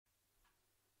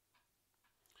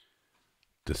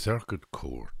The circuit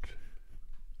court,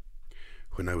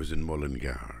 when I was in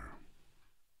Mullingar,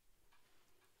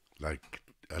 like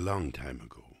a long time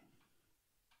ago,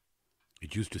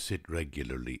 it used to sit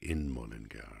regularly in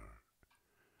Mullingar,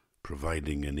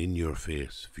 providing an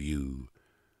in-your-face view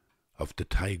of the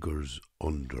tiger's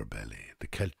underbelly, the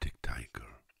Celtic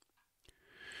tiger,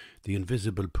 the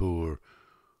invisible poor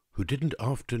who didn't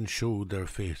often show their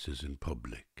faces in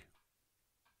public.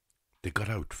 They got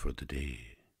out for the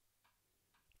day.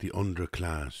 The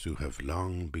underclass who have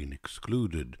long been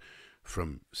excluded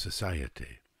from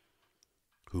society,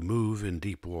 who move in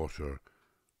deep water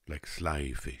like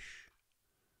sly fish,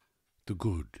 the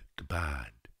good, the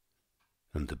bad,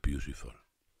 and the beautiful.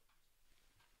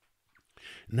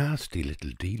 Nasty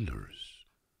little dealers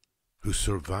who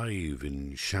survive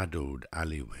in shadowed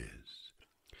alleyways,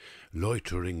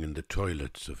 loitering in the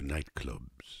toilets of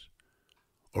nightclubs,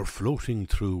 or floating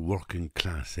through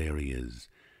working-class areas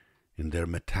in their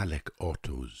metallic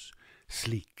autos,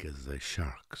 sleek as a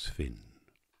shark's fin.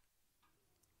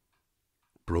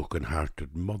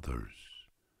 Broken-hearted mothers,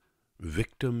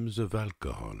 victims of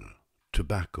alcohol,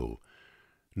 tobacco,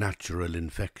 natural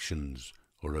infections,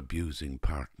 or abusing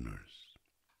partners.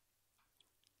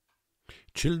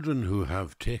 Children who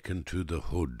have taken to the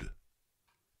hood,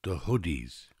 the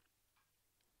hoodies,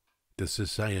 the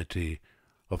society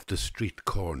of the street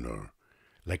corner,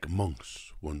 like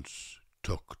monks once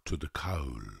took to the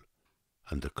cowl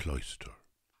and the cloister.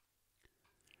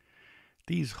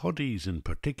 These hoodies in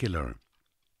particular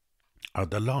are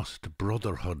the lost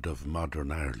brotherhood of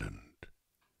modern Ireland.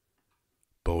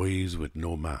 Boys with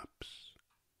no maps,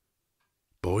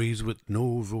 boys with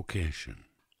no vocation,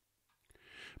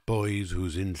 boys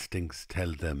whose instincts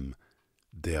tell them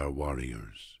they are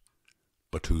warriors,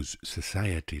 but whose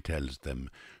society tells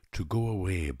them to go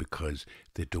away because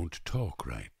they don't talk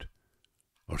right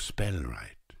or spell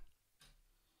right.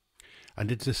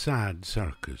 And it's a sad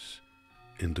circus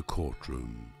in the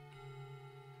courtroom,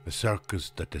 a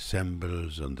circus that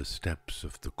assembles on the steps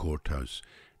of the courthouse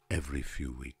every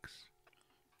few weeks,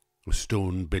 a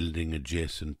stone building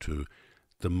adjacent to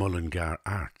the Mullingar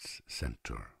Arts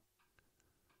Centre.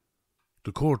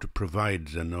 The court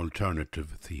provides an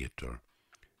alternative theatre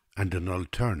and an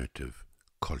alternative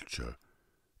culture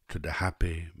to the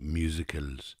happy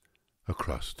musicals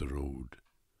across the road.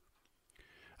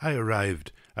 I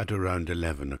arrived at around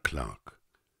 11 o'clock.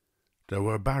 There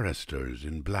were barristers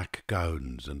in black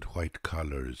gowns and white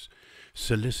collars,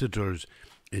 solicitors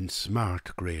in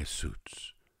smart grey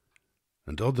suits,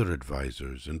 and other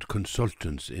advisers and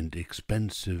consultants in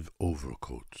expensive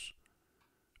overcoats,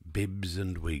 bibs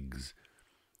and wigs,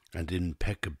 and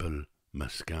impeccable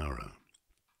mascara.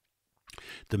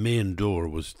 The main door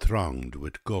was thronged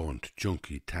with gaunt,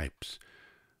 junky types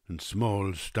and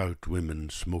small, stout women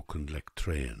smoking like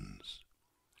trains.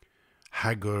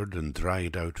 Haggard and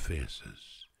dried-out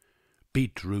faces,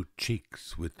 beetroot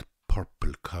cheeks with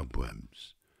purple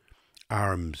cobwebs,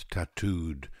 arms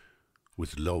tattooed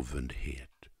with love and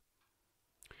hate.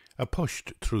 I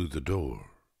pushed through the door.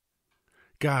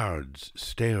 Guards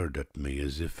stared at me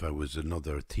as if I was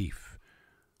another thief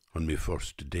on my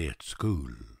first day at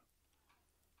school.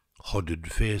 Hooded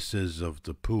faces of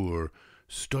the poor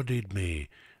studied me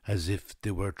as if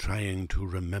they were trying to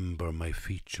remember my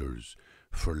features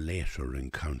for later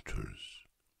encounters.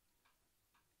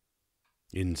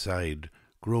 Inside,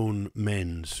 grown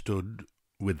men stood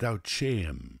without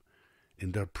shame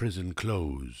in their prison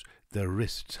clothes, their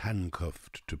wrists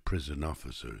handcuffed to prison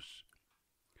officers.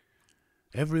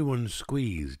 Everyone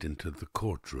squeezed into the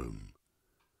courtroom.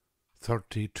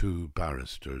 32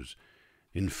 barristers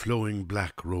in flowing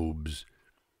black robes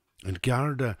and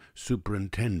Garda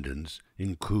superintendents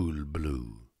in cool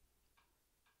blue.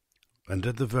 And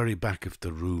at the very back of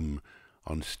the room,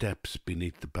 on steps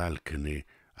beneath the balcony,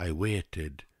 I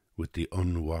waited with the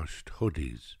unwashed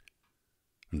hoodies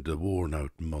and the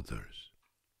worn-out mothers.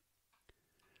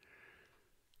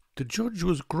 The judge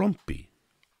was grumpy,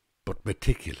 but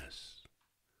meticulous.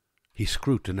 He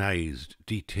scrutinized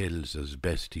details as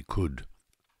best he could,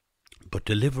 but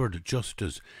delivered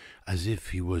justice as if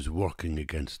he was working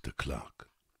against the clock.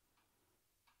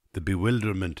 The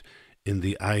bewilderment in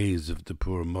the eyes of the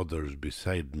poor mothers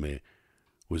beside me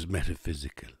was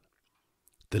metaphysical.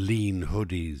 The lean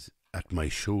hoodies at my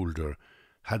shoulder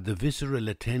had the visceral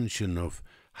attention of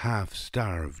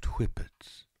half-starved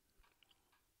whippets,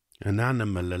 an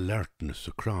animal alertness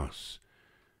across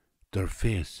their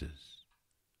faces.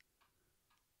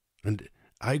 And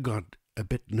I got a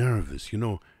bit nervous,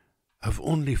 I've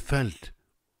only felt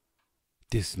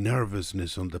this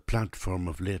nervousness on the platform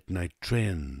of late-night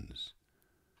trains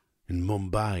in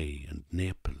Mumbai and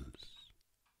Naples.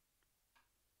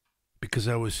 because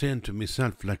I was saying to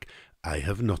myself, like, I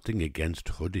have nothing against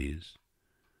hoodies.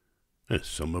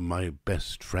 Some of my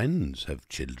best friends have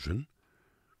children.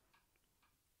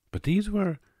 But these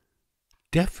were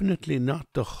definitely not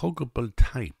the huggable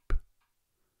type.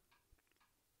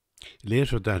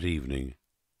 Later that evening,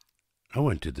 I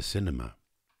went to the cinema.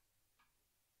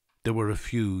 There were a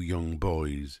few young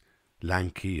boys,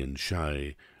 lanky and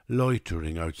shy,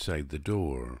 loitering outside the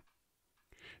door,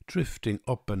 drifting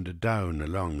up and down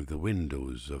along the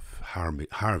windows of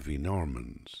Harvey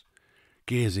Norman's,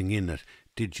 gazing in at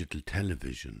digital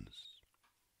televisions.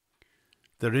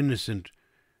 Their innocent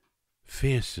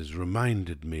faces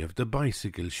reminded me of the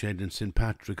bicycle shed in St.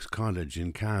 Patrick's College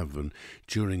in Cavan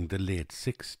during the late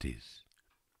 60s.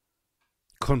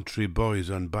 Country boys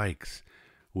on bikes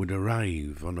would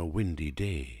arrive on a windy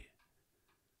day,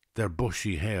 their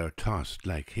bushy hair tossed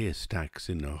like haystacks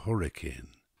in a hurricane.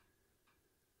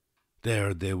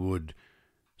 There they would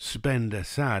spend a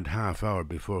sad half hour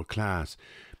before class,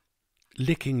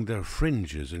 licking their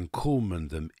fringes and combing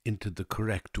them into the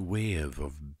correct wave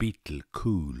of beetle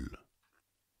cool.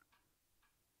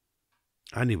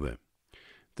 Anyway,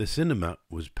 the cinema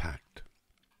was packed,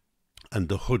 and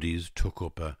the hoodies took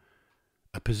up a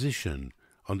position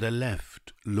on the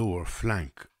left lower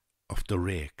flank of the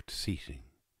raked seating.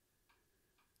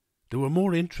 They were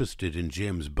more interested in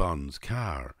James Bond's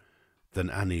car than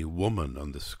any woman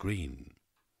on the screen.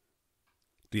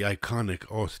 The iconic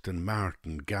Aston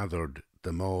Martin gathered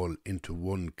them all into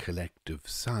one collective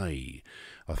sigh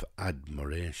of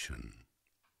admiration.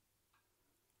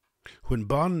 When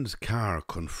Bond's car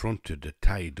confronted a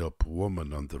tied-up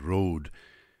woman on the road,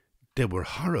 they were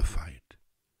horrified.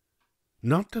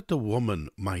 Not that the woman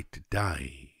might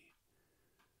die,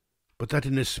 but that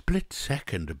in a split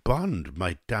second Bond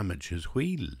might damage his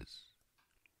wheels.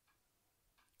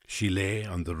 She lay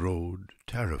on the road,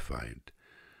 terrified,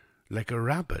 like a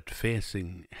rabbit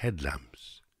facing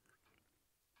headlamps.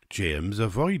 James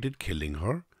avoided killing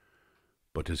her,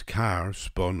 but his car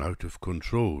spun out of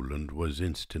control and was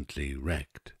instantly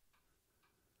wrecked.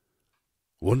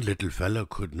 One little fellow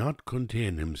could not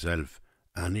contain himself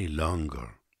any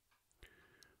longer.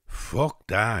 "Fuck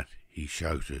that," he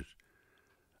shouted.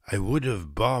 "I would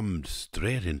have bombed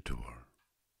straight into her."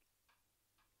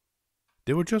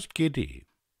 They were just giddy,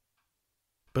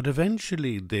 but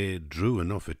eventually they drew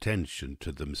enough attention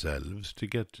to themselves to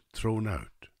get thrown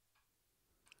out.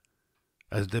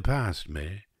 As they passed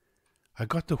me, I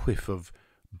got the whiff of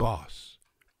Boss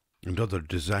and other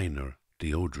designer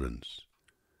deodorants,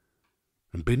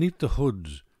 and beneath the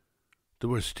hoods there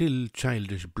were still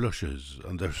childish blushes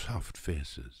on their soft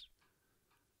faces.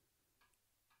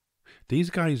 These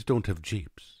guys don't have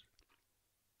Jeeps.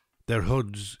 Their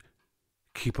hoods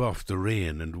keep off the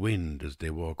rain and wind as they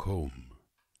walk home.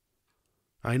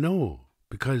 I know,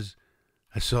 because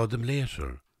I saw them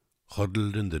later,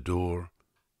 huddled in the door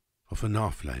of an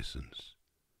off-licence,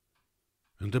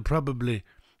 and they've probably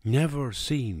never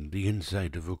seen the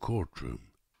inside of a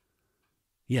courtroom.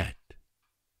 Yet.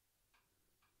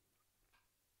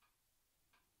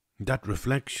 That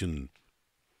reflection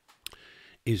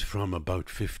is from about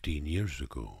 15 years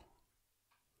ago.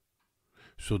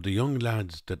 So the young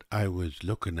lads that I was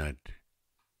looking at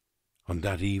on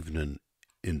that evening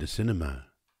in the cinema,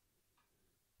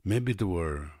 maybe they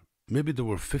were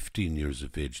 15 years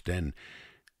of age then,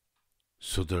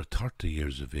 so they're 30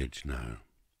 years of age now.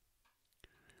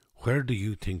 Where do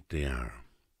you think they are?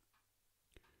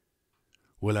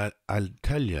 Well, I'll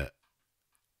tell you,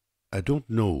 I don't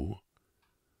know,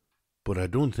 but I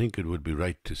don't think it would be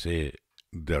right to say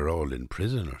they're all in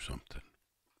prison or something.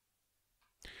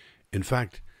 In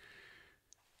fact,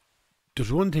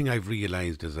 there's one thing I've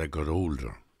realised as I got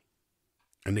older,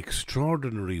 an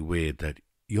extraordinary way that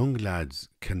young lads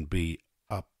can be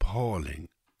appalling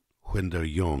when they're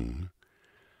young,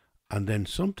 and then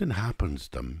something happens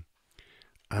to them,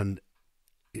 and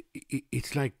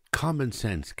it's like common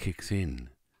sense kicks in,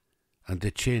 and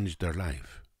they change their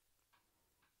life.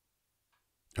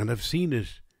 And I've seen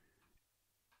it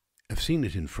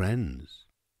in friends.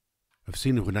 I've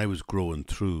seen it when I was growing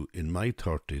through in my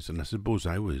 30s, and I suppose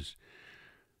I was,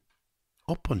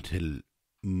 up until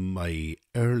my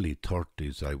early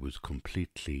 30s, I was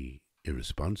completely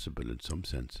irresponsible in some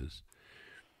senses.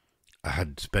 I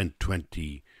had spent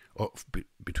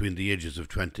between the ages of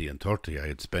 20 and 30, I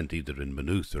had spent either in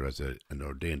Maynooth or as an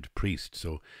ordained priest.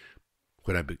 So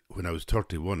when I was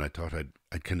 31, I thought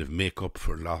I'd kind of make up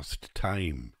for lost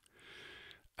time.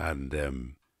 And,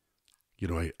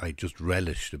 I just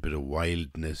relished a bit of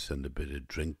wildness and a bit of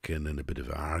drinking and a bit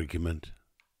of argument.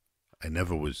 I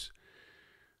never was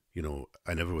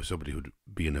somebody who'd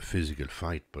be in a physical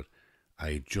fight, but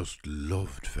I just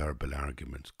loved verbal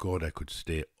arguments. God, I could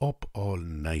stay up all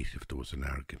night if there was an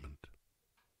argument.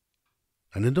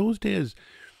 And in those days,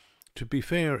 to be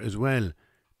fair as well,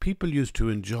 people used to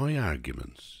enjoy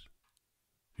arguments.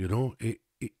 You know,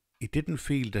 it didn't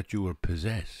feel that you were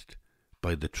possessed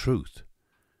by the truth.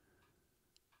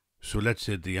 So let's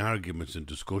say the arguments and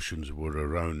discussions were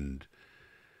around,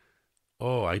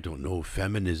 oh, I don't know,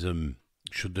 feminism,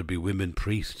 should there be women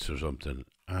priests or something?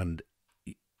 And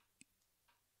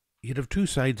you'd have two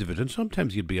sides of it, and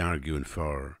sometimes you'd be arguing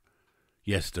for,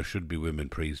 yes, there should be women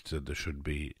priests, and there should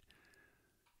be,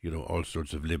 you know, all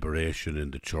sorts of liberation in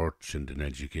the church and in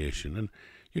education, and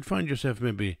you'd find yourself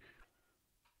maybe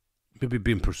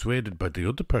being persuaded by the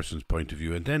other person's point of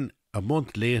view, and then a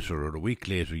month later or a week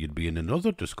later you'd be in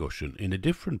another discussion in a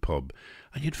different pub,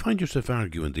 and you'd find yourself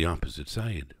arguing the opposite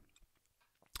side.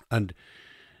 And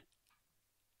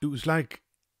it was like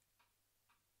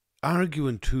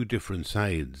arguing two different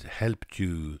sides helped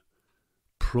you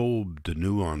probe the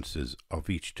nuances of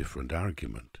each different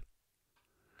argument.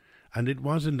 And it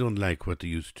wasn't unlike what they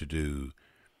used to do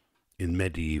in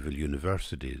medieval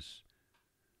universities.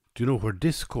 Do you know, where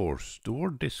discourse, the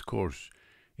word discourse,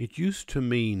 it used to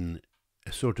mean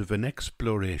a sort of an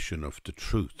exploration of the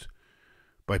truth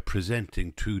by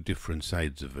presenting two different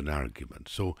sides of an argument.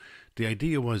 So the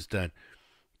idea was that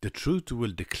the truth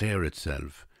will declare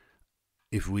itself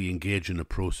if we engage in a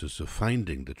process of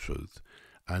finding the truth.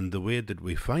 And the way that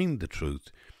we find the truth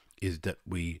is that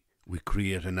we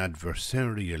create an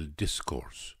adversarial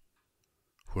discourse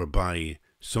whereby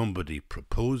somebody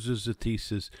proposes a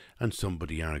thesis and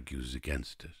somebody argues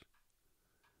against it.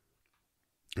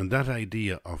 And that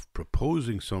idea of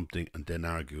proposing something and then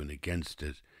arguing against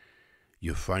it,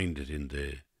 you find it in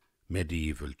the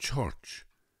medieval church.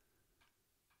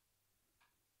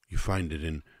 You find it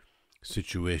in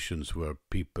situations where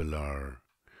people are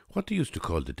what they used to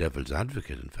call the devil's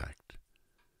advocate, in fact.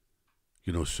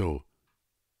 You know, so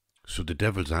the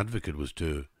devil's advocate was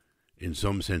to, in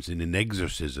some sense, in an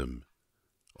exorcism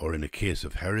or in a case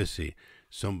of heresy,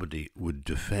 somebody would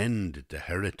defend the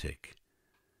heretic,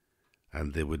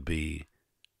 and they would be,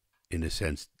 in a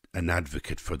sense, an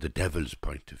advocate for the devil's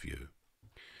point of view.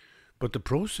 But the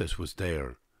process was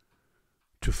there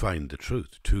to find the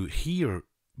truth, to hear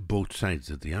both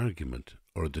sides of the argument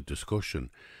or the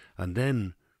discussion, and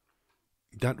then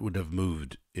that would have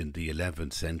moved in the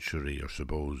 11th century, or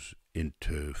suppose,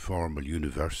 into formal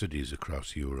universities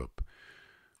across Europe,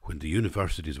 when the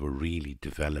universities were really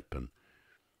developing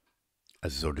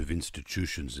as sort of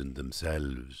institutions in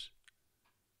themselves.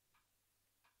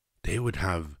 They would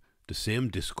have the same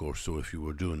discourse. So if you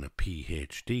were doing a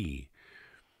PhD,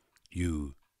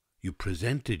 you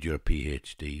presented your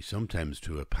PhD sometimes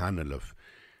to a panel of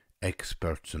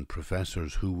experts and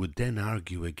professors who would then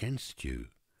argue against you.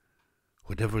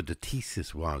 Whatever the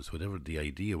thesis was, whatever the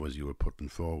idea was you were putting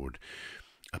forward,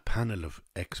 a panel of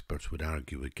experts would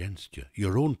argue against you,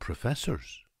 your own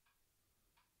professors.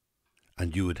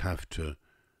 And you would have to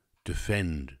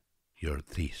defend your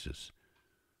thesis.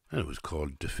 And it was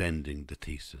called defending the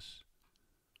thesis.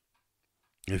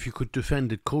 If you could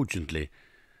defend it cogently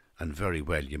and very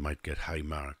well, you might get high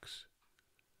marks.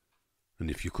 And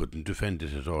if you couldn't defend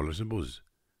it at all, I suppose,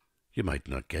 you might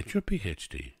not get your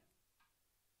PhD.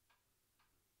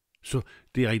 So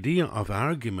the idea of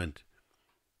argument,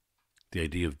 the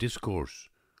idea of discourse,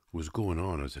 was going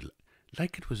on as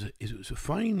it was a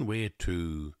fine way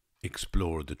to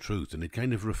explore the truth, and it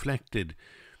kind of reflected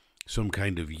some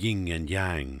kind of yin and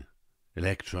yang,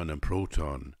 electron and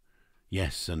proton,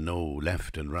 yes and no,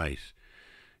 left and right.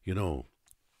 You know,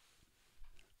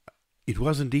 it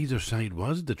wasn't either side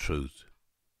was the truth.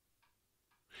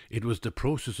 It was the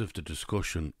process of the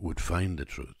discussion would find the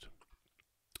truth.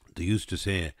 They used to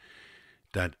say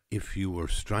that if you were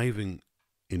striving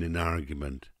in an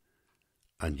argument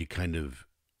and you kind of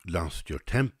lost your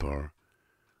temper,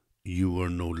 you were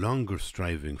no longer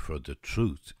striving for the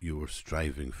truth, you were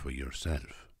striving for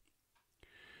yourself.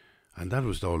 And that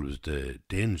was always the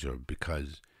danger,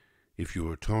 because if you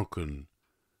were talking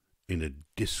in a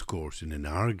discourse, in an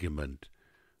argument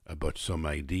about some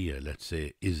idea, let's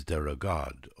say, is there a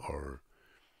God? Or,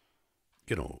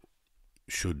 you know,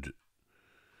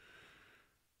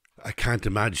 I can't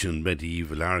imagine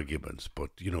medieval arguments,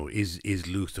 but, you know, is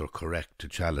Luther correct to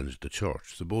challenge the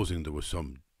church? Supposing there was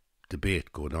some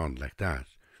debate going on like that,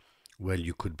 well,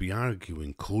 you could be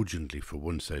arguing cogently for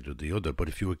one side or the other, but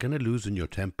if you were going to lose in your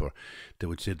temper, they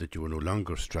would say that you were no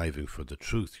longer striving for the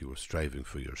truth, you were striving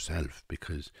for yourself,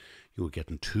 because you were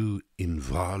getting too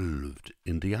involved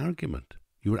in the argument.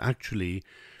 You were actually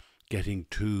getting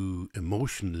too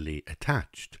emotionally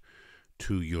attached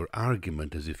to your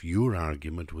argument as if your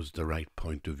argument was the right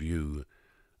point of view,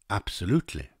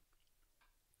 absolutely.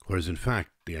 Whereas in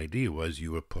fact, the idea was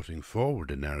you were putting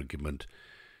forward an argument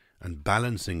and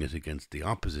balancing it against the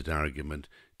opposite argument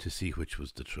to see which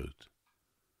was the truth.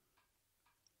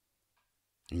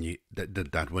 And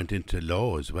that went into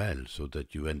law as well, so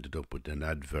that you ended up with an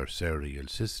adversarial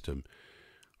system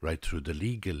right through the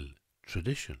legal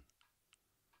tradition.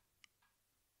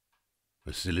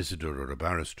 A solicitor or a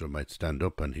barrister might stand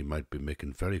up and he might be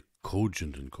making very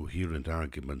cogent and coherent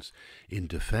arguments in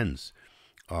defence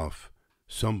of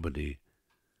somebody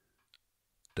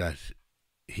that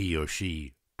he or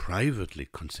she privately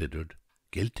considered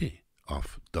guilty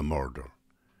of the murder.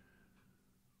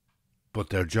 But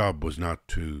their job was not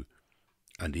to,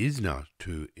 and is not,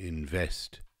 to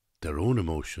invest their own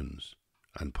emotions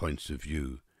and points of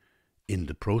view in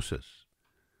the process.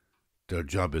 Their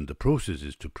job in the process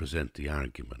is to present the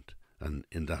argument, and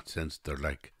in that sense they're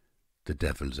like the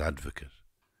devil's advocate.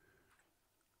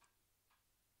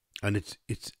 And it's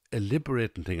a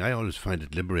liberating thing. I always find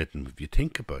it liberating if you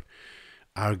think about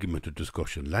argument or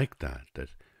discussion like that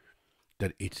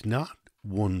it's not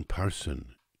one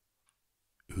person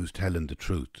who's telling the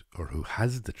truth or who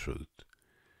has the truth.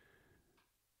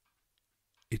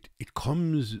 It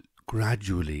comes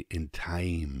gradually in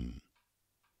time.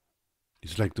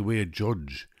 It's like the way a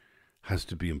judge has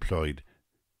to be employed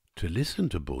to listen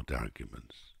to both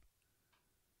arguments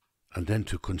and then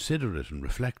to consider it and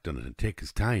reflect on it and take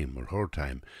his time or her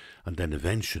time and then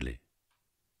eventually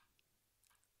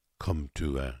come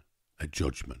to a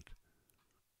judgment.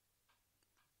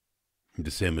 The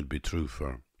same would be true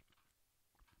for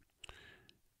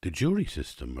the jury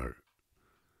system, where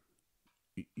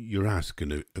you're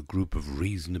asking a group of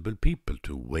reasonable people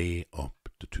to weigh up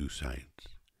the two sides.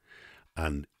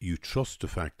 And you trust the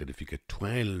fact that if you get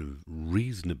 12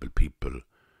 reasonable people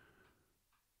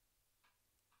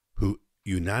who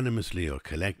unanimously or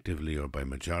collectively or by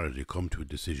majority come to a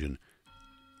decision,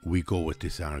 we go with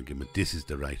this argument, this is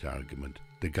the right argument,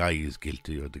 the guy is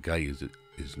guilty or the guy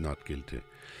is not guilty.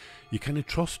 You kind of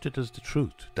trust it as the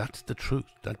truth. That's the truth.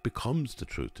 That becomes the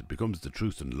truth. It becomes the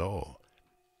truth in law.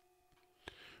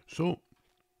 So,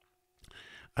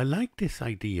 I like this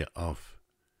idea of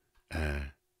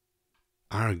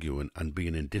arguing and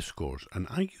being in discourse. And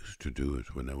I used to do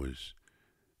it when I was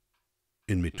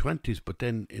in my 20s, but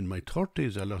then in my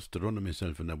 30s I lost the run of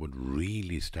myself and I would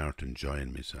really start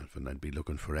enjoying myself and I'd be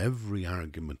looking for every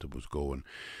argument that was going.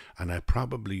 And I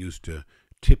probably used to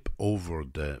tip over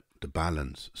the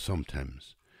balance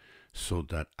sometimes so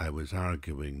that I was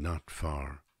arguing not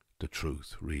for the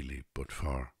truth really, but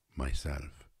for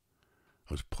myself.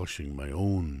 I was pushing my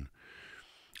own.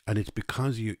 And it's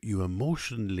because you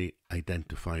emotionally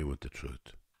identify with the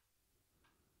truth.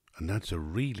 And that's a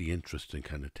really interesting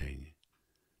kind of thing.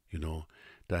 You know,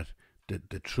 that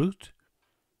the truth,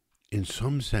 in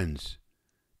some sense,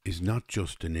 is not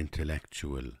just an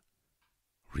intellectual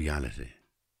reality.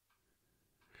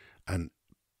 And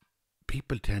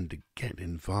people tend to get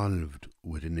involved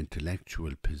with an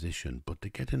intellectual position, but they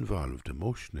get involved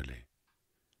emotionally.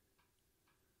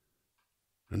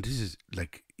 And this is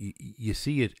like, you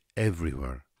see it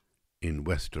everywhere in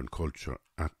Western culture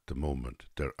at the moment.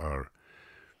 There are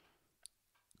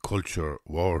culture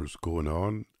wars going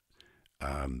on,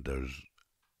 and there's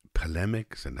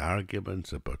polemics and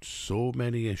arguments about so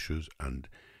many issues, and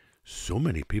so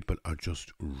many people are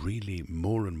just really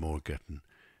more and more getting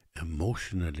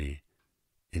emotionally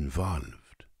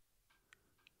involved.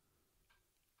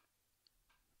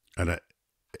 And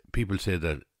people say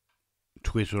that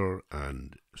Twitter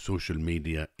and social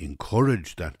media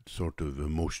encourage that sort of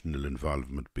emotional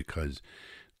involvement because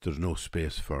there's no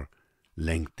space for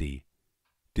lengthy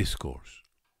discourse.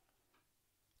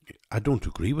 I don't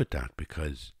agree with that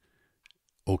because,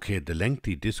 okay, the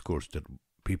lengthy discourse that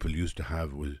people used to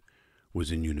have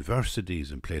was in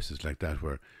universities and places like that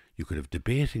where you could have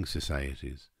debating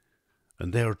societies.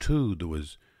 And there too, there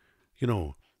was, you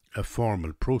know, a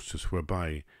formal process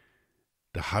whereby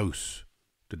the house,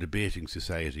 the debating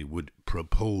society would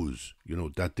propose, you know,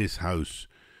 that this house,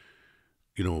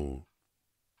 you know,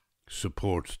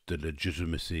 supports the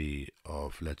legitimacy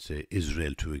of, let's say,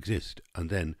 Israel to exist. And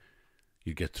then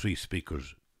you get 3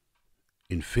 speakers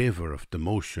in favour of the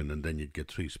motion, and then you'd get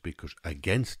 3 speakers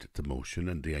against the motion.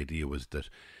 And the idea was that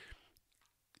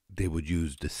they would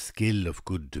use the skill of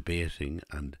good debating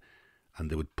and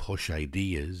they would push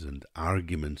ideas and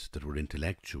arguments that were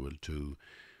intellectual to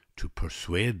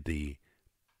persuade the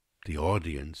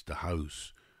audience, the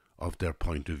house, of their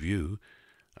point of view.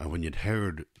 And when you'd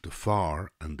heard the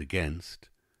for and against,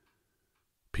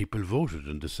 people voted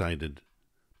and decided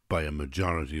by a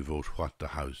majority vote what the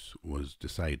House was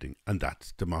deciding, and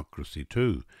that's democracy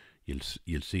too. You'll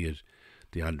see it,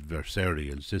 the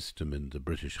adversarial system in the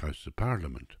British House of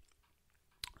Parliament.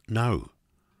 Now,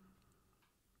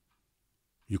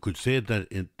 you could say that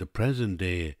in the present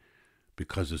day,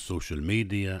 because of social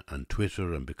media and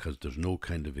Twitter, and because there's no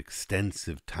kind of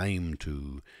extensive time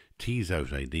to tease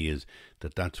out ideas,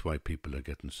 that's why people are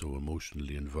getting so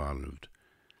emotionally involved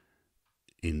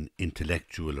in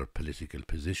intellectual or political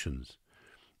positions.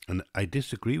 And I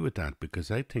disagree with that, because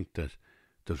I think that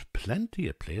there's plenty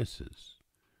of places.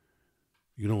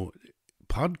 You know,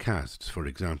 podcasts, for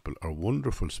example, are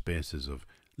wonderful spaces of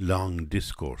long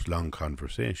discourse, long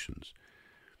conversations.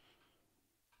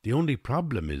 The only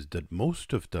problem is that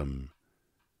most of them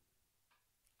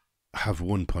have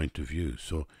one point of view.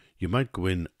 So you might go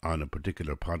in on a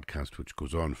particular podcast which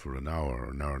goes on for an hour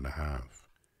or an hour and a half,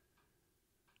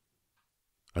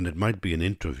 and it might be an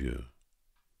interview,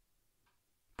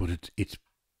 but it's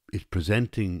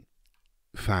presenting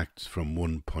facts from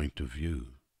one point of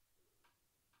view.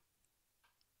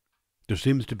 There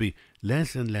seems to be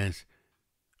less and less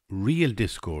real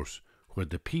discourse where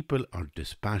the people are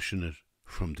dispassionate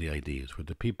from the ideas, where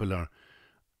the people are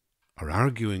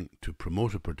arguing to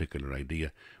promote a particular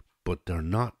idea, but they're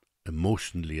not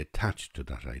emotionally attached to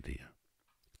that idea.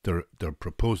 They're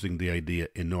proposing the idea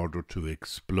in order to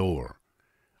explore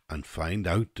and find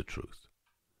out the truth.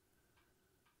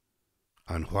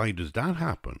 And why does that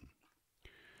happen?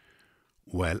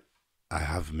 Well, I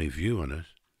have my view on it.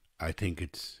 I think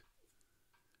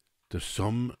there's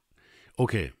some,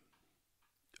 okay,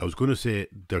 I was going to say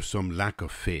there's some lack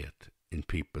of faith in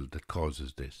people that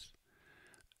causes this.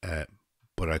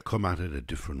 But I come at it a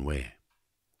different way.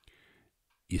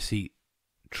 You see,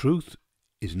 truth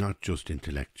is not just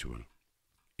intellectual.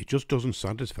 It just doesn't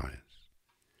satisfy us.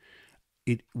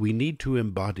 We need to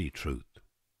embody truth.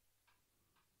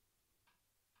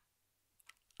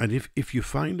 And if you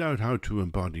find out how to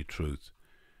embody truth,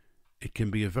 it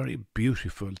can be a very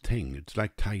beautiful thing. It's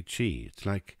like Tai Chi. It's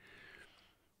like,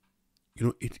 you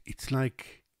know, it's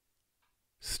like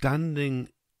standing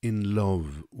in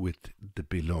love with the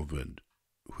beloved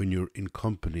when you're in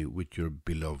company with your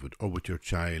beloved, or with your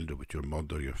child, or with your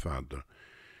mother, your father.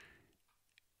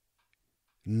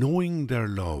 Knowing their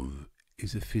love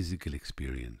is a physical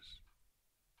experience.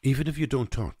 Even if you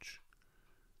don't touch,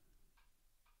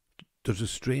 there's a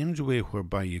strange way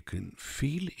whereby you can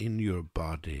feel in your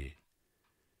body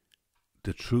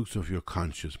the truth of your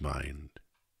conscious mind.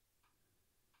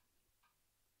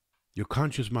 Your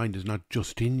conscious mind is not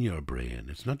just in your brain.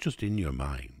 It's not just in your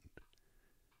mind.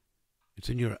 It's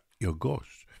in your gut,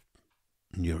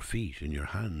 in your feet, in your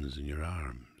hands, in your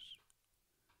arms.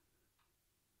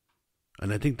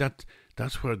 And I think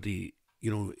that's where the,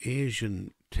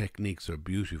 Asian techniques are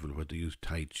beautiful, where they use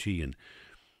Tai Chi and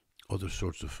other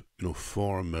sorts of,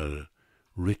 formal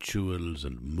rituals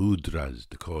and mudras,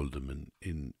 they call them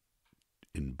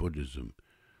in Buddhism.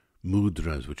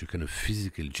 Mudras, which are kind of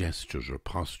physical gestures or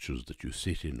postures that you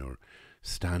sit in or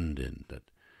stand in, that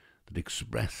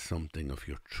express something of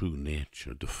your true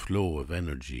nature, the flow of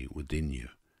energy within you.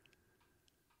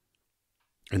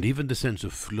 And even the sense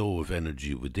of flow of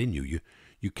energy within you,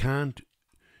 you can't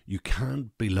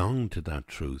belong to that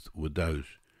truth without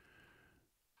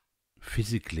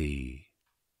physically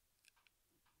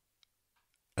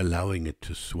allowing it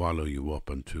to swallow you up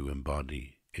and to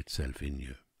embody itself in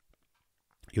you.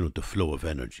 The flow of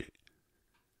energy.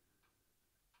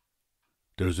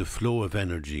 There's a flow of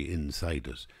energy inside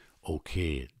us.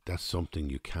 Okay, that's something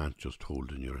you can't just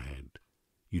hold in your head.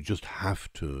 You just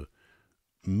have to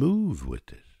move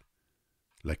with it.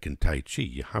 Like in Tai Chi,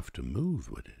 you have to move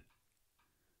with it.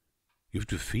 You have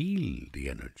to feel the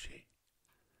energy.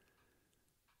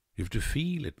 You have to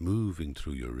feel it moving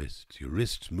through your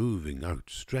wrists moving out,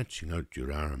 stretching out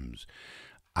your arms,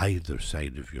 either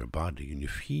side of your body, and you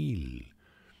feel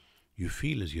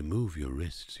as you move your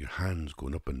wrists, your hands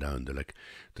going up and down. They're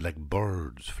like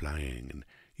birds flying, and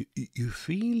you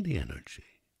feel the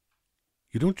energy.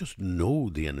 You don't just know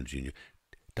the energy in you.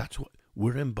 That's what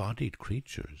we're embodied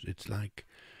creatures. It's like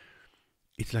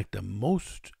the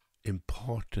most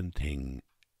important thing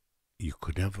you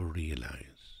could ever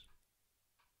realize.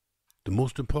 The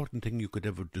most important thing you could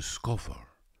ever discover.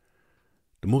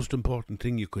 The most important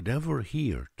thing you could ever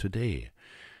hear today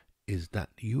is that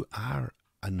you are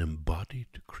an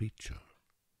embodied creature.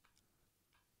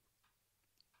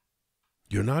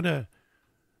 You're not a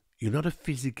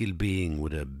physical being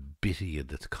with a bit of you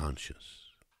that's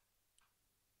conscious.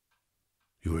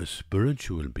 You're a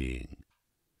spiritual being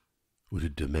with a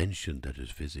dimension that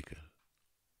is physical.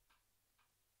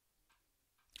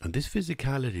 And this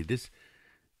physicality,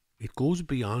 it goes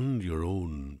beyond your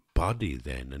own body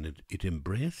then, and it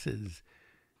embraces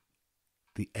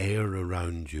the air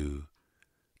around you,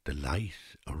 the light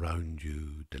around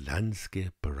you, the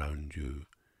landscape around you,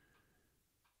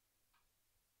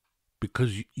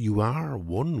 because you are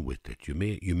one with it. You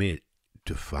may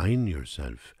define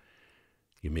yourself.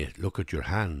 You may look at your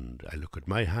hand. I look at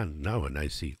my hand now and I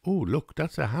see, oh, look,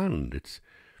 that's a hand. It's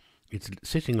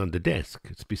sitting on the desk.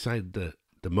 It's beside the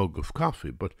mug of coffee,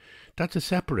 but that's a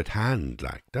separate hand.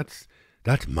 Like that's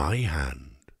my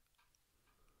hand.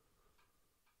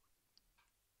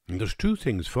 And there's two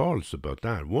things false about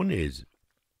that. One is,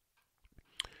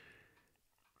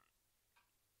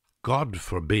 God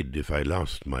forbid if I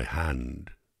lost my hand,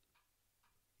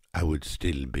 I would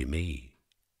still be me.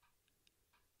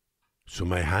 So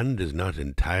my hand is not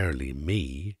entirely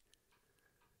me.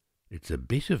 It's a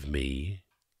bit of me,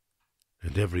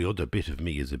 and every other bit of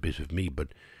me is a bit of me,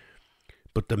 but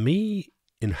the me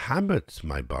inhabits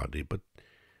my body, but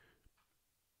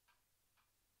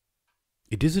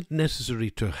it isn't necessary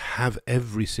to have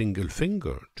every single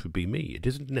finger to be me. It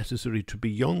isn't necessary to be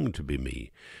young to be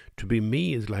me. To be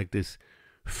me is like this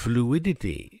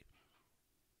fluidity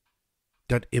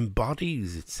that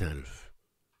embodies itself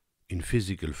in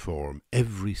physical form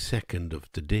every second of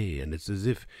the day. And it's as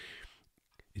if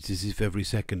every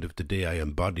second of the day I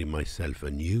embody myself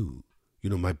anew. You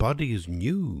know, my body is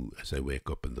new as I wake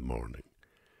up in the morning.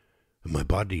 And my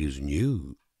body is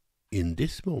new in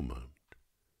this moment.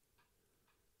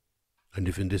 And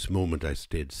if in this moment I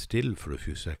stayed still for a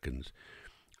few seconds,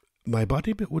 my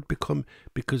body would become,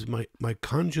 because my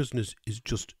consciousness is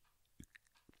just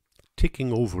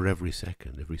ticking over every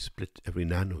second, every split, every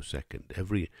nanosecond,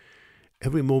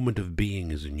 every moment of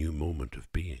being is a new moment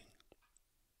of being.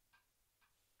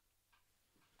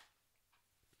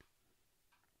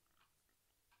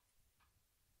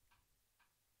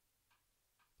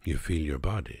 You feel your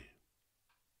body.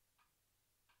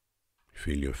 You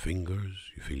feel your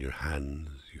fingers, you feel your hands,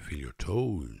 you feel your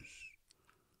toes.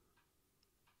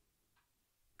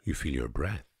 You feel your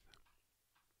breath.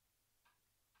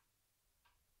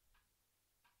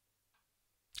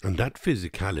 And that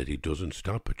physicality doesn't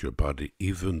stop at your body,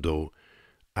 even though,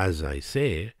 as I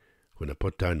say, when I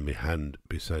put down my hand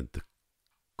beside the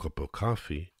cup of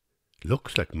coffee,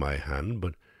 looks like my hand,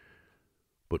 but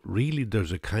really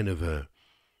there's an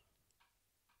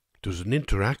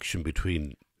interaction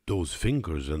between those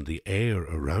fingers and the air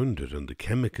around it and the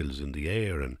chemicals in the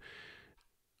air, and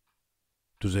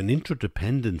there's an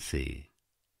interdependency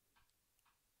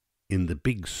in the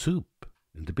big soup,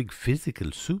 in the big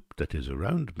physical soup that is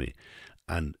around me.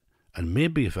 And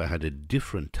maybe if I had a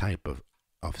different type of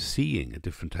seeing, a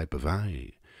different type of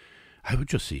eye, I would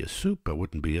just see a soup. I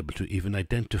wouldn't be able to even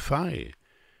identify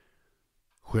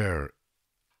where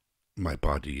my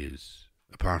body is,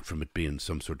 apart from it being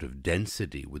some sort of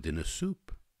density within a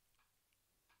soup.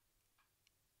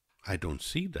 I don't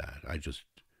see that. I just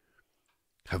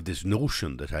have this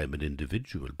notion that I'm an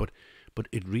individual. But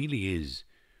it really is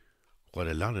what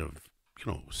a lot of,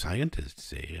 scientists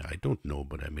say. I don't know,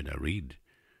 but I read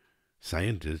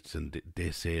scientists and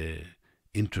they say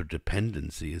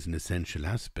interdependency is an essential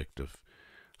aspect of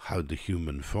how the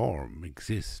human form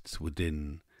exists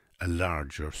within a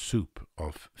larger soup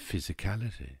of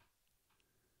physicality.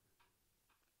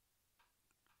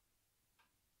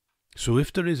 So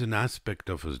if there is an aspect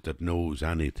of us that knows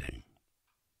anything,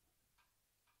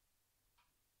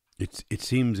 it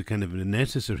seems a kind of a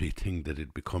necessary thing that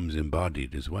it becomes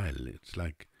embodied as well. It's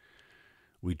like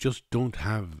we don't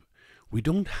have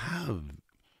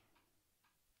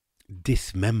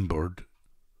dismembered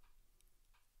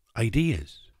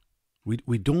ideas.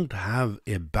 We don't have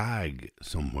a bag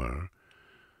somewhere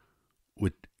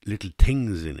with little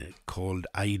things in it called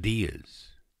ideas.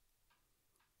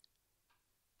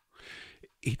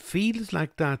 It feels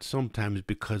like that sometimes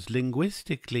because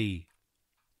linguistically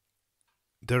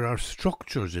there are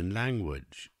structures in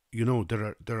language.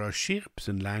 There are shapes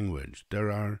in language.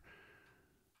 There are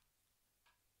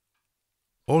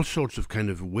all sorts of kind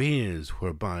of ways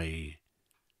whereby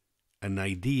an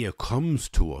idea comes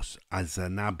to us as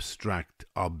an abstract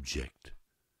object.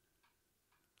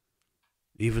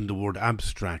 Even the word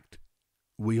abstract,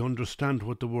 we understand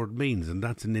what the word means, and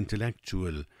that's an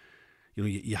intellectual.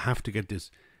 You have to get this.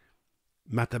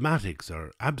 Mathematics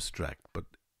are abstract, but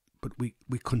we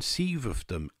conceive of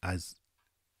them as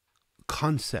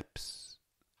concepts.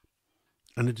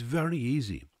 And it's very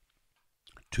easy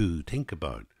to think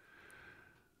about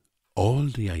all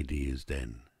the ideas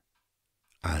then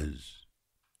as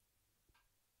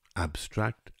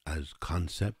abstract, as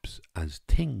concepts, as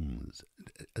things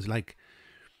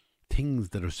things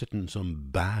that are sitting in some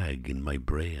bag in my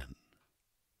brain.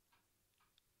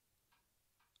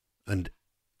 And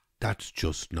that's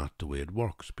just not the way it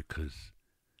works, because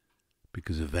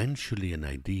eventually an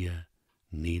idea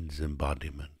needs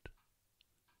embodiment.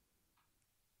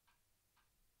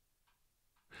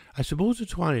 I suppose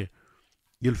it's why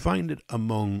you'll find it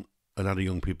among a lot of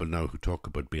young people now who talk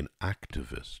about being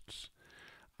activists,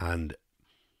 and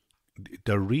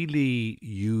they're really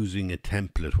using a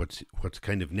template. What's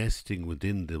kind of nesting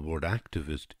within the word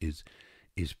activist is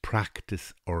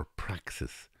practice or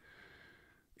praxis.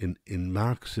 In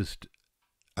Marxist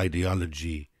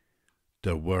ideology,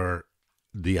 there were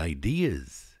the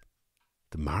ideas,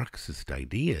 the Marxist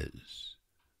ideas,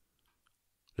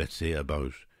 let's say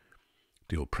about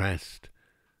the oppressed,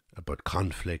 about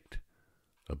conflict,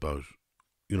 about,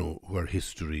 where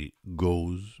history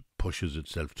goes, pushes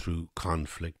itself through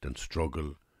conflict and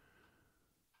struggle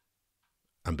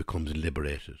and becomes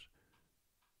liberated.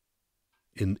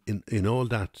 In all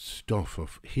that stuff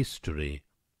of history,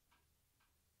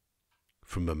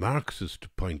 from a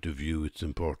Marxist point of view, it's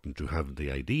important to have the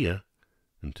idea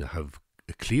and to have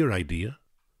a clear idea.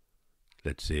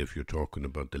 Let's say if you're talking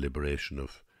about the liberation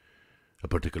of a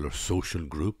particular social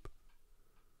group,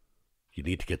 you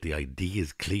need to get the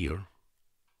ideas clear.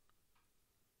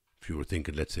 If you were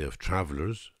thinking, let's say, of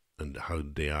travellers and how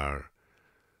they are,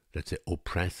 let's say,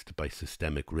 oppressed by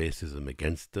systemic racism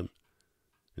against them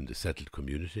in the settled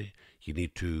community, you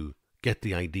need to get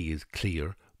the ideas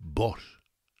clear, but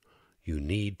you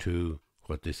need to,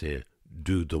 what they say,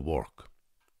 do the work.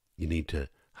 You need to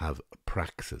have a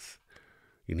praxis.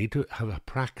 You need to have a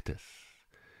practice.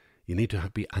 You need to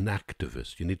be an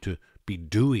activist. You need to be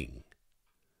doing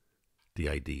the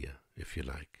idea, if you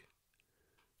like.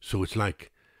 So it's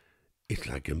like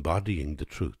embodying the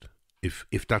truth.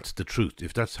 If that's the truth,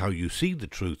 if that's how you see the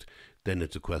truth, then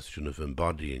it's a question of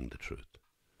embodying the truth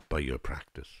by your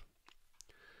practice.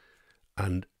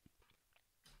 And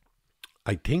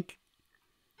I think,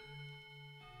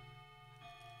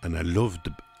 and I love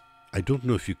I don't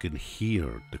know if you can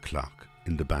hear the clock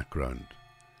in the background,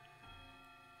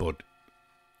 but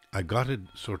I got it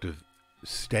sort of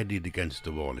steadied against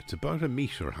the wall. It's about 1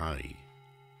 metre high.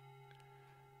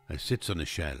 It sits on a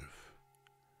shelf,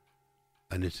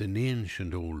 and it's an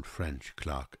ancient old French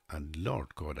clock, and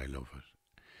Lord God, I love it.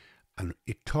 And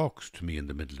it talks to me in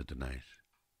the middle of the night.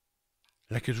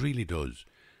 Like it really does.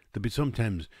 There'll be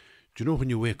sometimes, do you know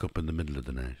when you wake up in the middle of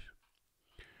the night?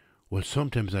 Well,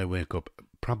 sometimes I wake up,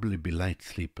 probably be light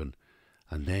sleeping,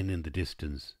 and then in the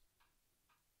distance,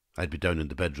 I'd be down in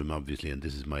the bedroom, obviously, and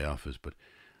this is my office,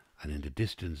 and in the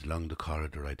distance, along the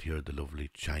corridor, I'd hear the lovely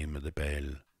chime of the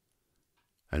bell.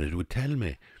 And it would tell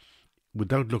me,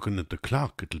 without looking at the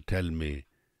clock, it'll tell me,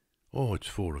 oh, it's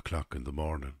 4 o'clock in the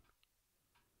morning.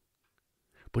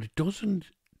 But it doesn't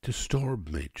disturb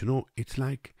me, do you know? It's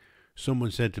like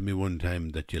someone said to me one time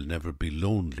that you'll never be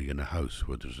lonely in a house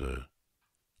where there's a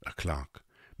clock,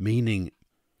 meaning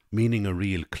a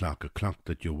real clock, a clock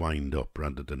that you wind up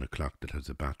rather than a clock that has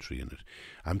a battery in it.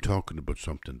 I'm talking about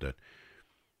something that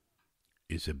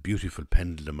is a beautiful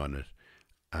pendulum on it,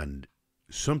 and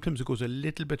sometimes it goes a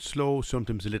little bit slow,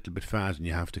 sometimes a little bit fast, and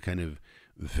you have to kind of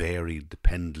vary the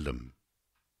pendulum.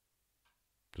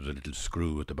 There's a little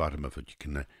screw at the bottom of it. You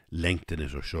can lengthen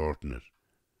it or shorten it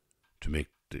to make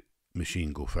the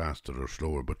machine go faster or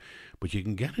slower, but you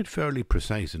can get it fairly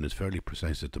precise, and it's fairly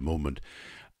precise at the moment.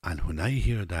 And when I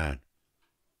hear that,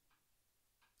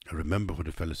 I remember what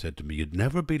a fella said to me, you'd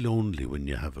never be lonely when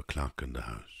you have a clock in the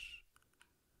house.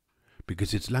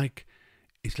 Because it's like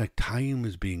time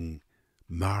is being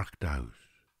marked out.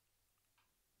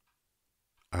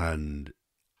 And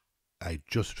I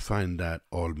just find that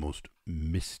almost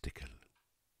mystical.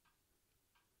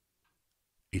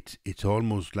 It's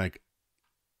almost like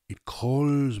it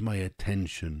calls my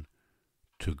attention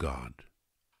to God.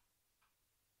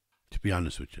 To be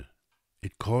honest with you,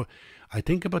 I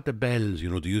think about the bells,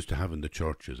 they used to have in the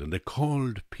churches, and they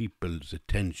called people's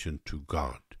attention to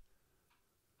God.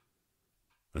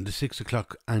 And the 6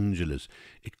 o'clock Angelus,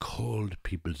 it called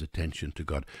people's attention to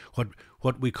God.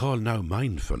 What we call now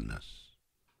mindfulness.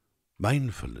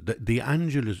 Mindfulness. The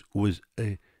Angelus was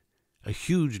a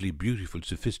hugely beautiful,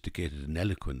 sophisticated and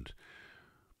eloquent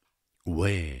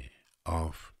way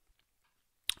of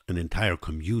an entire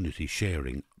community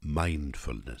sharing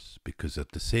mindfulness, because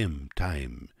at the same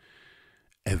time,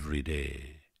 every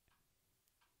day,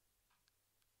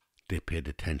 they paid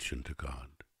attention to God,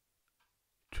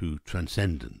 to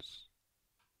transcendence.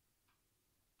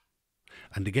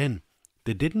 And again,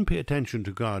 they didn't pay attention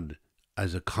to God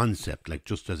as a concept, like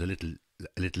just as a little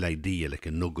a little idea, like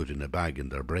a nugget in a bag in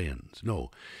their brains.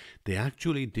 No, they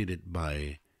actually did it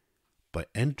by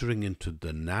entering into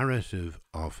the narrative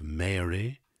of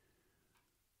Mary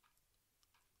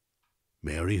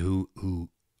who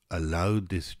allowed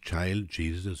this child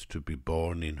Jesus to be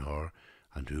born in her,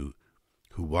 and who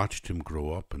watched him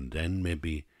grow up, and then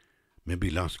maybe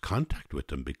lost contact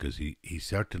with him, because he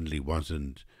certainly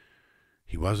wasn't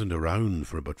around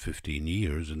for about 15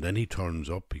 years, and then he turns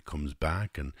up, he comes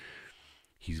back, and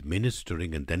he's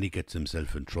ministering, and then he gets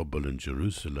himself in trouble in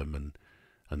Jerusalem,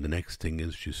 and the next thing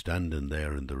is she's standing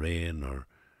there in the rain, or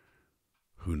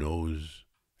who knows,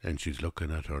 and she's looking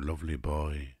at her lovely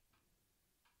boy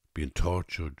being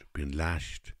tortured, being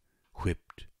lashed,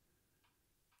 whipped.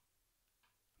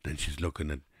 Then she's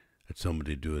looking at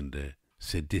somebody doing the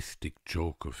sadistic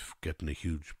joke of getting a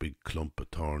huge big clump of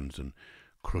thorns and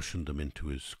crushing them into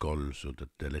his skull so that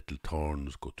the little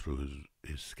thorns go through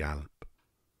his scalp.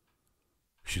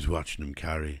 She's watching him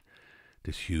carry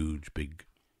this huge big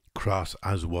cross,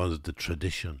 as was the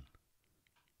tradition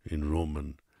in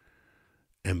Roman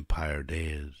Empire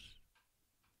days,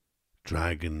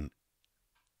 dragging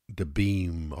the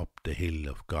beam up the hill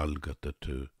of Golgotha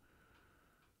to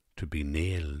be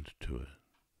nailed to it.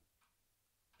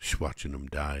 She's watching him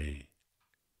die.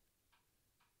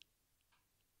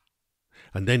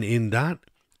 And then in that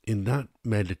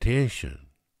meditation,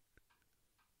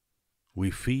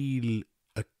 we feel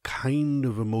a kind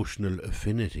of emotional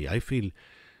affinity. I've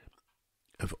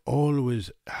always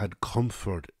had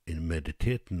comfort in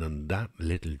meditating on that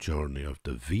little journey of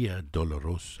the Via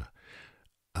Dolorosa.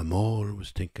 I'm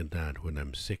always thinking that when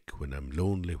I'm sick, when I'm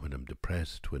lonely, when I'm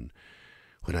depressed, when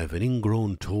I have an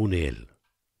ingrown toenail.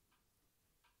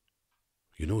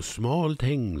 You know, small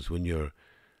things when you're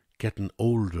getting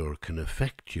older can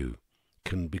affect you,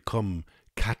 can become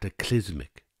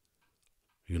cataclysmic.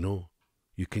 You know,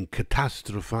 you can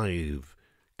catastrophize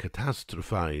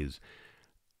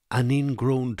an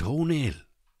ingrown toenail.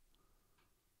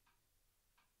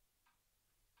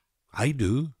 I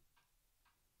do.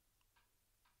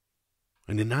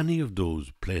 And in any of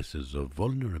those places of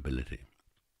vulnerability,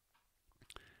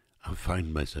 I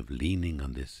find myself leaning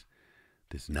on this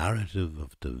narrative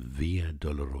of the Via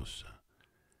Dolorosa.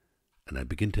 And I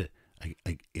begin to,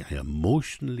 I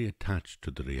emotionally attach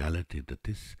to the reality that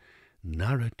this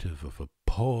narrative of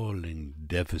appalling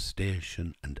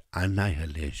devastation and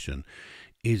annihilation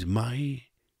is my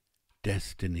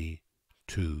destiny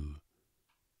too,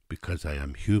 because I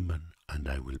am human and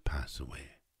I will pass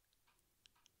away.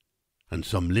 And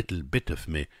some little bit of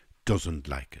me doesn't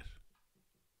like it.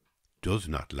 Does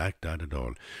not like that at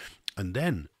all. And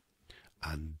then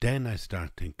I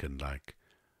start thinking like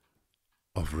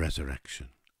of resurrection.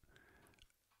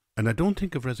 And I don't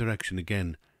think of resurrection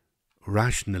again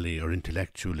rationally or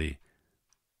intellectually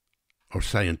or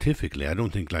scientifically. I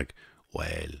don't think like,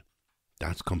 well,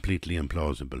 that's completely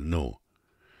implausible. No.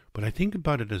 But I think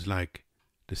about it as like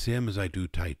the same as I do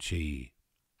Tai Chi.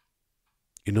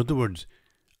 In other words,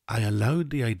 I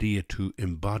allowed the idea to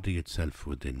embody itself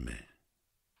within me.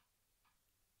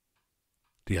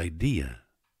 The idea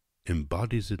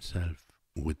embodies itself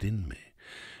within me.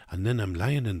 And then I'm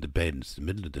lying in the bed, it's the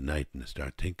middle of the night, and I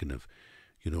start thinking of,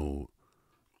 you know,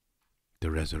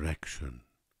 the resurrection.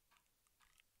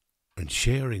 And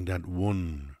sharing that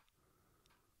one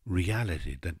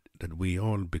reality that we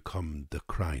all become the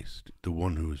Christ, the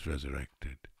one who is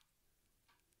resurrected.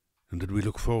 And that we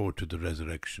look forward to the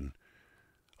resurrection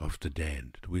of the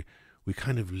dead. We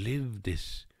kind of live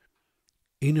this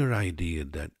inner idea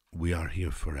that we are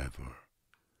here forever,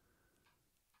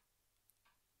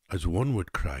 as one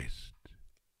with Christ,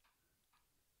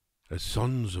 as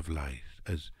sons of light,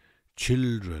 as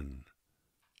children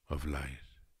of light,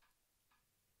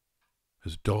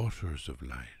 as daughters of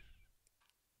light.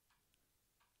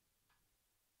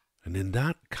 And in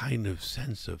that kind of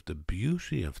sense of the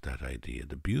beauty of that idea,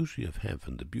 the beauty of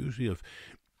heaven, the beauty of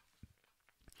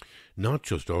not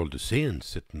just all the saints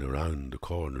sitting around the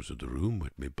corners of the room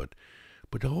with me, but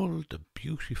all the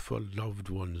beautiful loved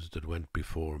ones that went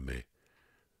before me.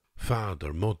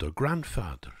 Father, mother,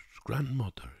 grandfathers,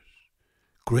 grandmothers,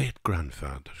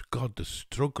 great-grandfathers. God, the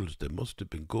struggles they must have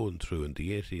been going through in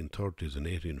the 1830s and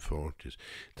 1840s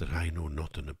that I know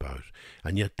nothing about.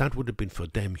 And yet that would have been for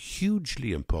them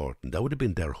hugely important. That would have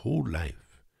been their whole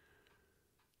life.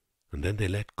 And then they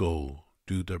let go,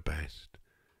 do their best.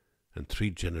 And 3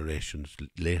 generations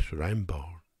later, I'm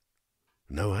born.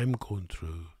 Now I'm going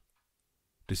through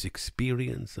this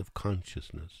experience of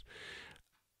consciousness.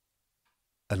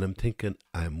 And I'm thinking,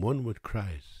 I am one with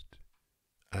Christ.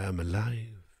 I am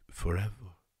alive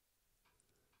forever.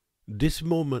 This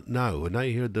moment now, when I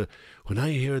hear the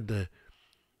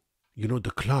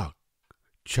the clock,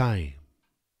 chime.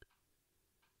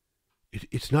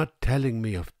 It's not telling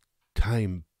me of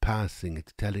time passing,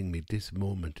 it's telling me this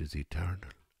moment is eternal.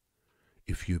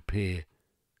 If you pay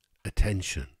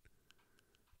attention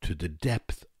to the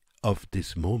depth of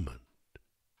this moment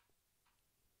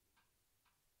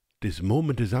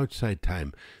is outside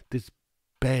time. This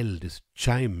bell, this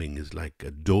chiming is like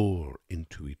a door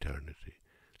into eternity.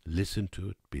 Listen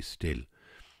to it, be still.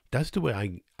 That's the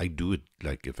way I do it.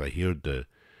 Like if I hear the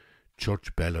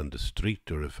church bell on the street,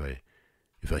 or if I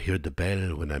hear the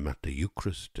bell when I'm at the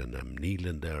Eucharist and I'm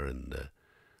kneeling there in the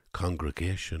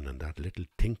congregation and that little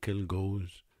tinkle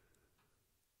goes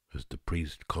as the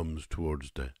priest comes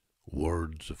towards the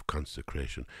words of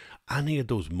consecration. Any of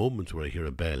those moments where I hear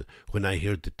a bell, when I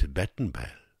hear the Tibetan bell,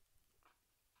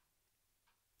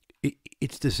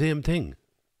 it's the same thing.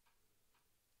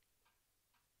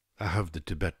 I have the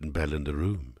Tibetan bell in the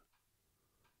room.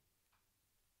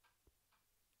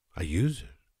 I use it.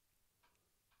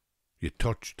 You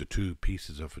touch the two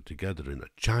pieces of it together and a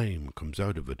chime comes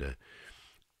out of it,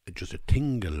 just a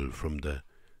tingle from the,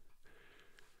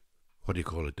 what do you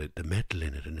call it, the metal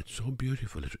in it, and it's so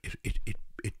beautiful.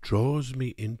 It draws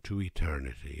me into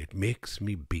eternity. It makes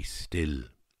me be still.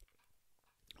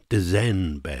 The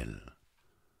Zen bell.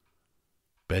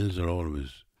 Bells are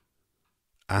always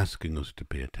asking us to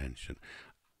pay attention.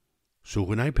 So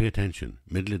when I pay attention,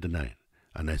 middle of the night,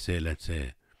 and I say, let's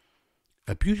say,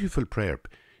 a beautiful prayer.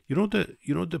 You know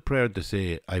the prayer they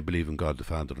say, I believe in God the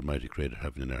Father Almighty, creator of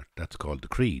heaven and earth. That's called the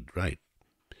creed, right?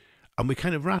 And we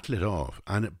kind of rattle it off,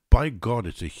 and by God,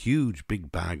 it's a huge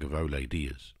big bag of our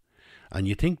ideas. And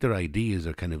you think their ideas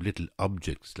are kind of little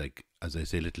objects, like, as I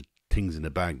say, little things in a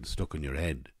bag stuck in your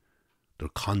head. They're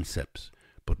concepts.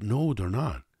 But no, they're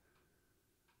not.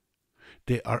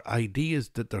 They are ideas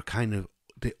that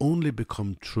they only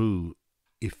become true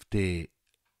if they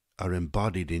are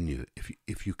embodied in you,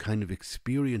 if you kind of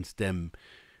experience them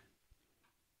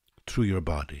through your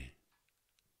body.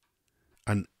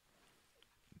 And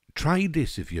try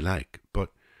this if you like, but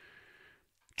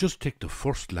just take the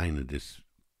first line of this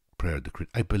prayer,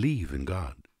 I believe in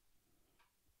God.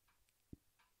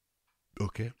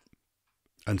 Okay?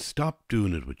 And stop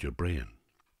doing it with your brain.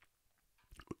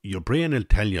 Your brain will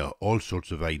tell you all sorts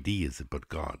of ideas about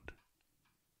God.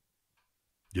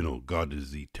 God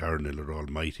is eternal or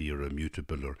almighty or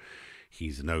immutable, or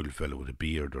he's an old fellow with a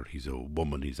beard, or he's a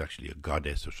woman, he's actually a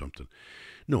goddess or something.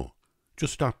 No,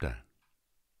 just stop that.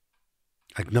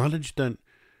 Acknowledge that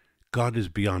God is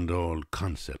beyond all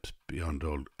concepts, beyond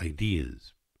all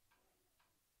ideas.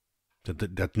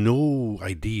 That no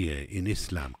idea in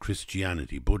Islam,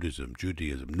 Christianity, Buddhism,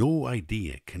 Judaism, no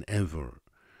idea can ever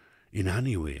in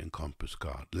any way encompass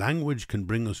God. Language can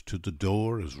bring us to the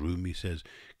door, as Rumi says,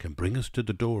 can bring us to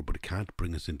the door, but it can't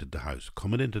bring us into the house.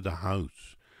 Coming into the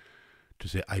house to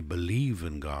say, I believe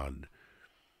in God,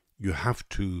 you have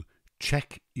to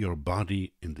check your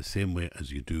body in the same way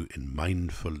as you do in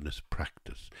mindfulness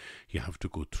practice. You have to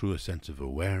go through a sense of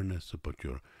awareness about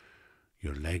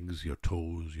your legs, your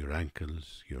toes, your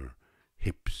ankles, your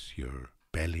hips, your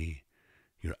belly,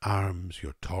 your arms,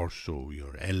 your torso,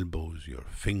 your elbows, your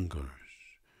fingers,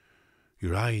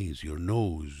 your eyes, your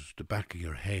nose, the back of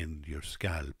your head, your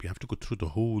scalp. You have to go through the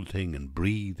whole thing and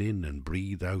breathe in and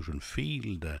breathe out and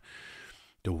feel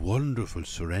the wonderful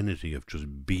serenity of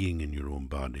just being in your own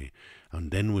body. And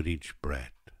then with each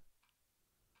breath,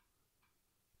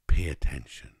 pay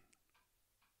attention.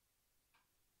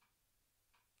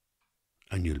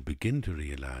 And you'll begin to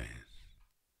realize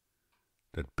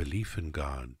that belief in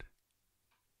God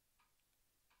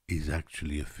is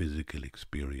actually a physical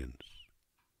experience.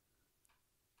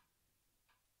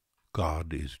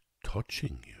 God is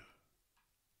touching you.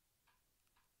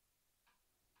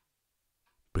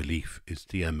 Belief is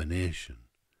the emanation.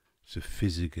 It's a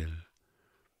physical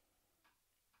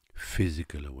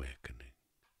awakening.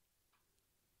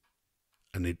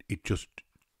 And it just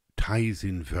ties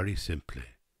in very simply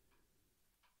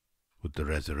with the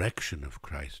resurrection of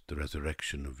Christ, the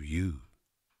resurrection of you.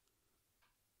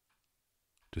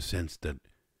 The sense that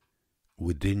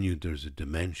within you there's a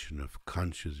dimension of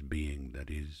conscious being that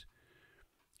is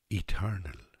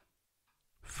eternal,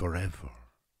 forever.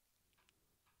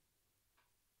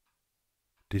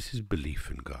 This is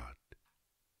belief in God.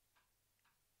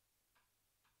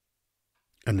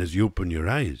 And as you open your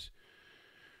eyes,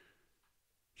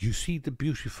 you see the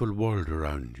beautiful world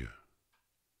around you.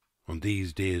 On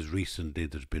these days recently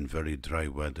there's been very dry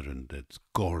weather and it's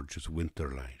gorgeous winter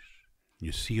light.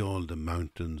 You see all the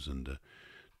mountains and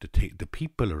the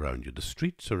people around you, the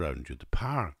streets around you, the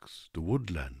parks, the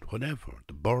woodland, whatever,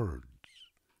 the birds.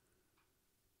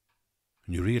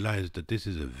 You realize that this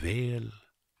is a veil.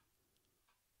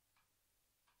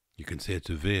 You can say it's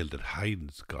a veil that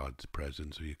hides God's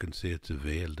presence, or you can say it's a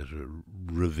veil that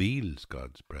reveals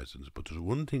God's presence. But there's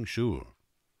one thing sure.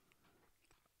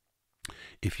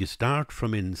 If you start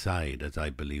from inside, as I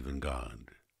believe in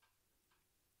God,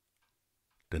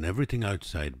 then everything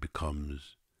outside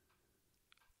becomes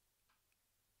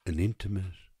an intimate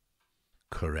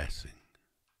caressing,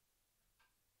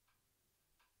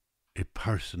 a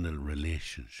personal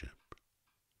relationship.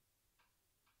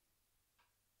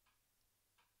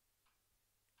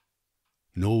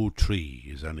 No tree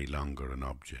is any longer an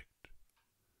object,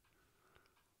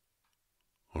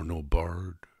 or no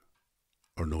bird,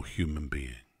 or no human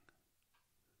being.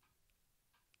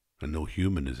 And no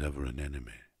human is ever an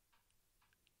enemy.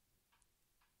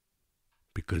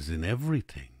 Because in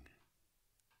everything,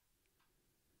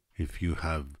 if you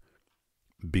have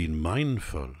been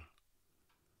mindful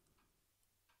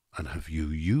and have you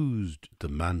used the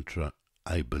mantra,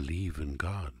 I believe in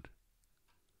God,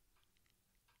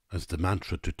 as the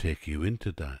mantra to take you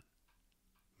into that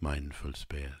mindful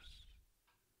space,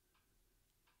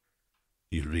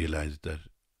 you realize that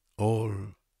all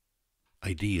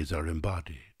ideas are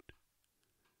embodied.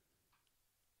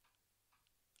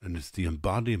 And it's the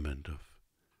embodiment of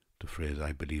the phrase,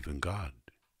 I believe in God,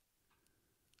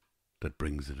 that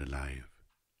brings it alive.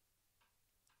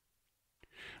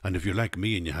 And if you're like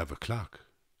me and you have a clock,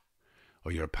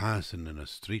 or you're passing in a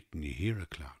street and you hear a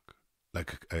clock,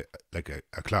 like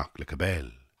a clock, like a bell,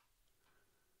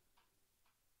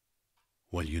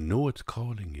 well, you know it's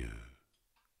calling you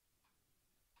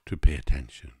to pay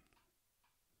attention.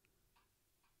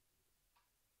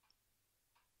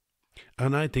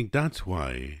 And I think that's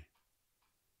why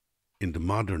in the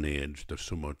modern age there's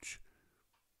so much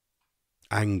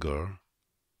anger,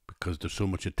 because there's so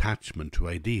much attachment to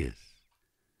ideas,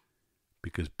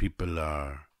 because people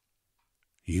are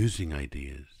using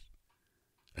ideas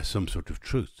as some sort of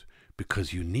truth,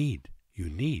 because you need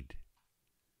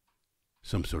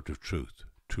some sort of truth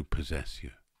to possess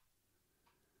you.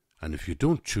 And if you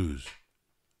don't choose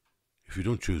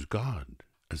God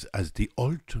as the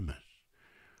ultimate,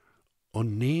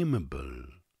 unnameable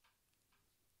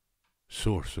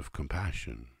source of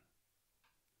compassion,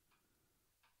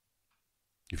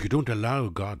 if you don't allow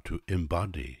God to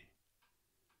embody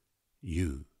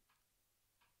you,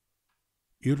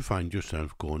 you'll find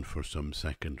yourself going for some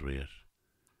second-rate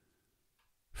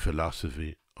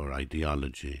philosophy or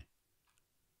ideology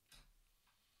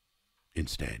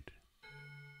instead.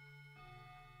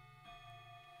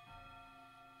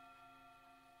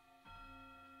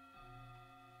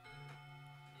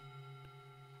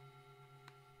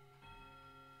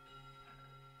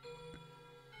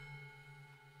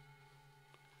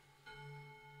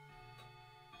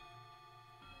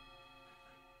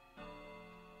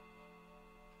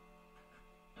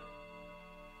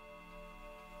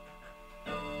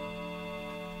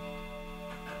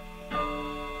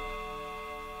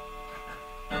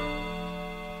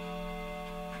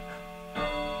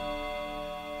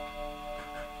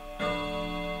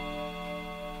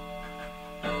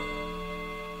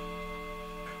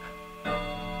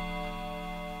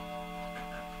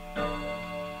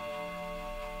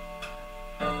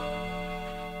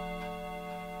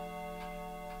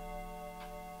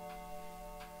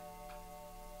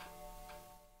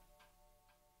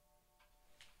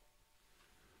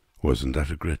 Wasn't that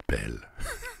a great bell?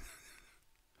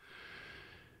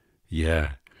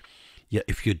 Yeah.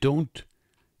 If you don't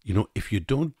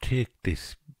take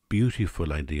this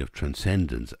beautiful idea of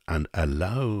transcendence and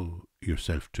allow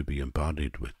yourself to be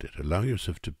embodied with it, allow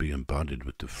yourself to be embodied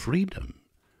with the freedom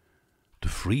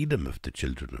of the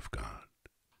children of God,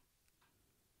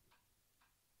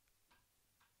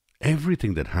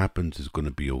 everything that happens is going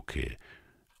to be okay.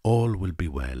 All will be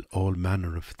well. All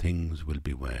manner of things will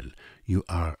be well. You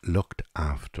are looked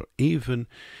after. Even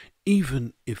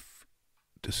if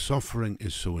the suffering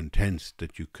is so intense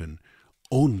that you can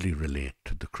only relate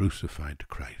to the crucified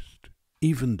Christ,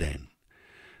 even then,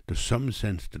 there's some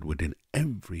sense that within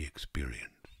every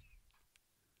experience,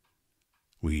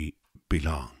 we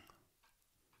belong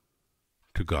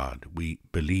to God. We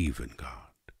believe in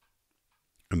God.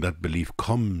 And that belief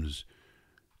comes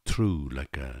through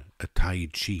like a Tai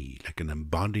Chi, like an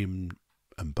embodiment.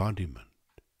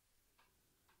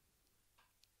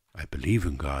 I believe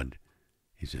in God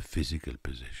is a physical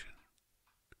position.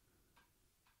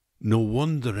 No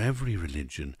wonder every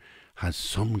religion has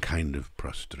some kind of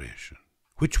prostration,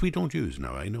 which we don't use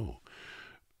now, I know.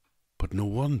 But no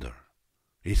wonder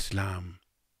Islam,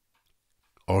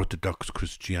 Orthodox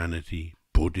Christianity,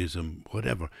 Buddhism,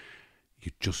 whatever,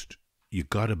 you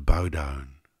gotta bow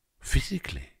down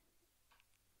physically.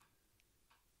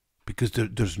 Because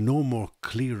there's no more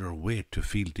clearer way to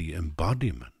feel the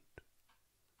embodiment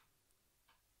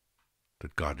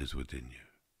that God is within you.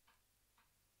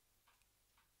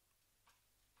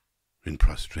 In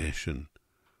prostration,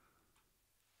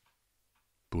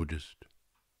 Buddhist,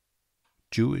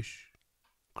 Jewish,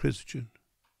 Christian,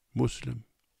 Muslim,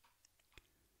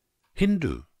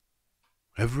 Hindu,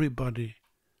 everybody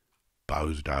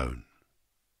bows down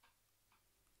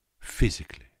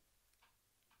physically.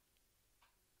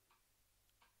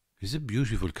 It's a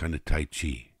beautiful kind of Tai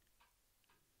Chi.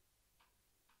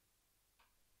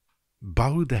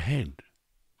 Bow the head.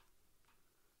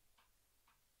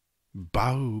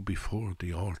 Bow before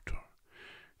the altar.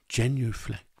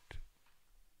 Genuflect.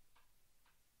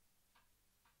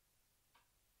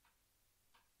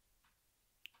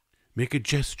 Make a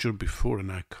gesture before an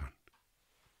icon.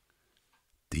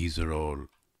 These are all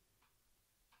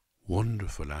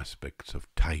wonderful aspects of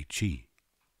Tai Chi.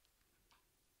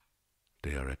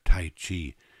 They are a Tai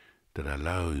Chi that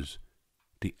allows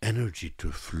the energy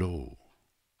to flow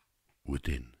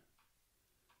within.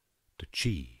 The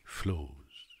Chi flows.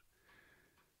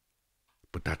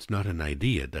 But that's not an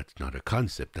idea, that's not a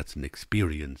concept, that's an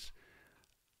experience.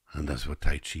 And that's what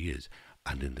Tai Chi is.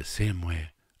 And in the same way,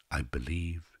 I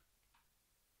believe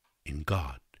in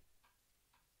God.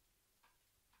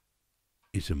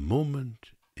 Is a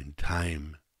moment in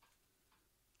time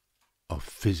of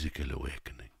physical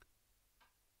awakening.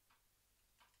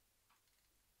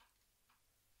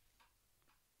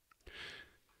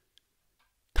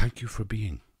 Thank you for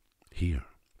being here.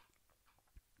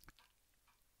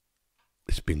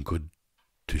 It's been good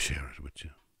to share it with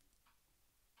you.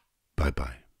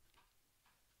 Bye-bye.